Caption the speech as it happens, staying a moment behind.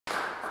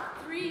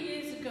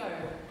ago,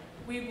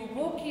 we were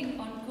walking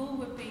on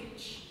Goolwa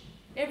Beach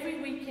every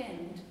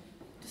weekend,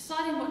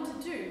 deciding what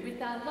to do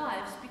with our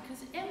lives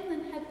because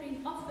Emlyn had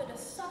been offered a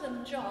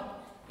sudden job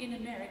in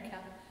America,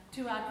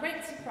 to our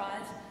great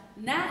surprise,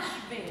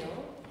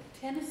 Nashville,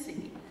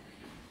 Tennessee,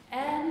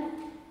 and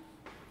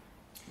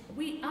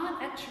we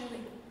aren't actually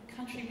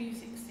country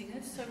music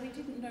singers, so we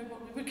didn't know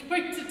what we were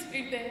going to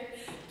do there.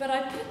 But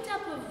I picked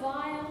up a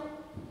vial,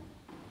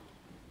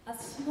 a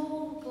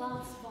small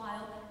glass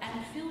vial,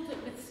 and filled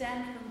it with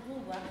sand from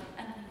Goolwa,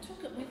 and we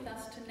took it with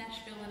us to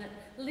Nashville, and it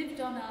lived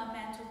on our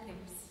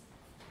mantelpiece.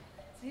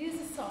 So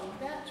here's a song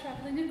about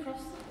travelling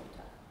across the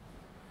water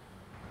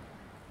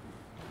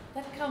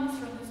that comes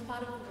from this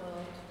part of the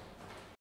world.